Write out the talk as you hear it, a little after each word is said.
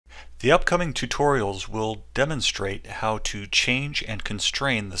The upcoming tutorials will demonstrate how to change and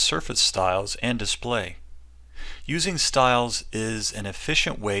constrain the surface styles and display. Using styles is an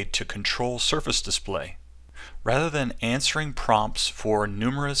efficient way to control surface display. Rather than answering prompts for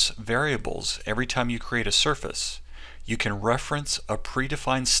numerous variables every time you create a surface, you can reference a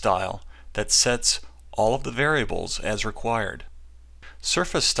predefined style that sets all of the variables as required.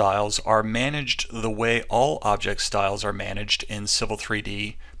 Surface styles are managed the way all object styles are managed in Civil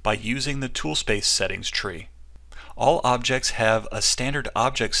 3D by using the Toolspace settings tree. All objects have a standard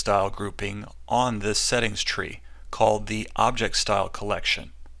object style grouping on this settings tree called the Object Style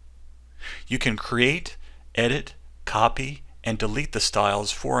Collection. You can create, edit, copy, and delete the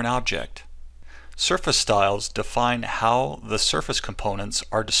styles for an object. Surface styles define how the surface components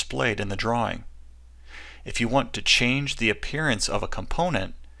are displayed in the drawing. If you want to change the appearance of a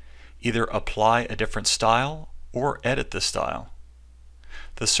component, either apply a different style or edit the style.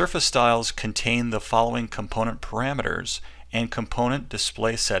 The surface styles contain the following component parameters and component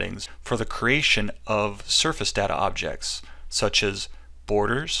display settings for the creation of surface data objects, such as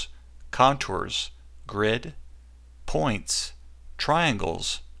borders, contours, grid, points,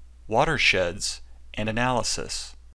 triangles, watersheds, and analysis.